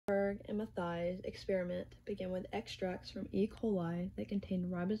and Mattaei's experiment began with extracts from E. coli that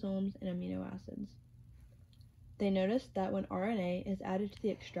contained ribosomes and amino acids. They noticed that when RNA is added to the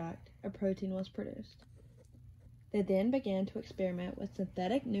extract, a protein was produced. They then began to experiment with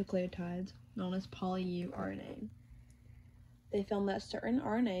synthetic nucleotides known as Poly U RNA. They found that certain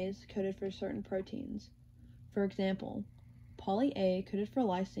RNAs coded for certain proteins. For example, Poly A coded for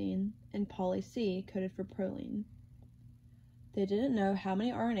lysine and Poly C coded for proline. They didn't know how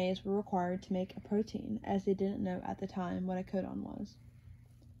many RNAs were required to make a protein, as they didn't know at the time what a codon was.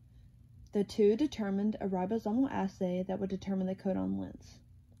 The two determined a ribosomal assay that would determine the codon lengths.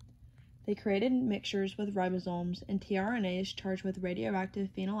 They created mixtures with ribosomes and tRNAs charged with radioactive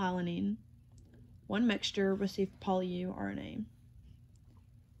phenylalanine. One mixture received Poly U RNA.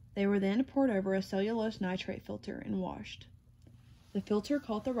 They were then poured over a cellulose nitrate filter and washed. The filter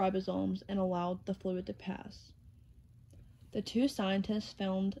caught the ribosomes and allowed the fluid to pass. The two scientists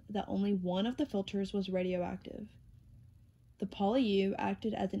found that only one of the filters was radioactive. The Poly U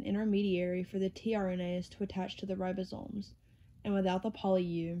acted as an intermediary for the tRNAs to attach to the ribosomes, and without the Poly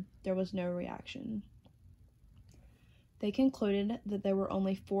U, there was no reaction. They concluded that there were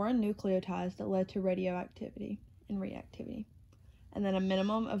only 4 nucleotides that led to radioactivity and reactivity, and that a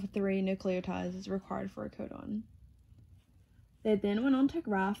minimum of 3 nucleotides is required for a codon. They then went on to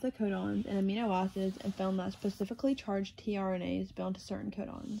graph the codons and amino acids and found that specifically charged tRNAs bound to certain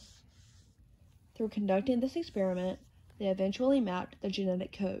codons. Through conducting this experiment, they eventually mapped the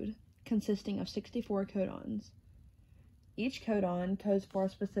genetic code, consisting of 64 codons. Each codon codes for a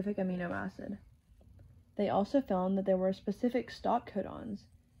specific amino acid. They also found that there were specific stop codons,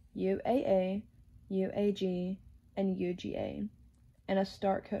 UAA, UAG, and UGA, and a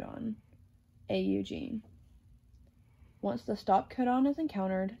start codon, AUG. Once the stop codon is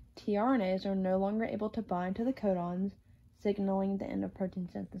encountered, tRNAs are no longer able to bind to the codons, signaling the end of protein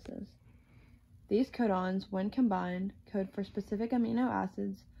synthesis. These codons, when combined, code for specific amino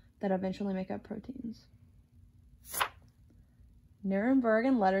acids that eventually make up proteins. Nirenberg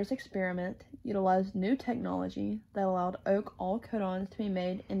and Mattaei's experiment utilized new technology that allowed all codons to be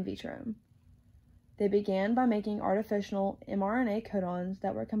made in vitro. They began by making artificial mRNA codons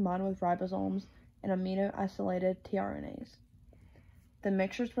that were combined with ribosomes and amino-acylated tRNAs. The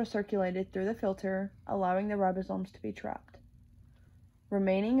mixtures were circulated through the filter, allowing the ribosomes to be trapped.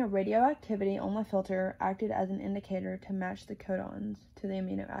 Remaining radioactivity on the filter acted as an indicator to match the codons to the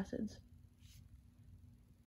amino acids.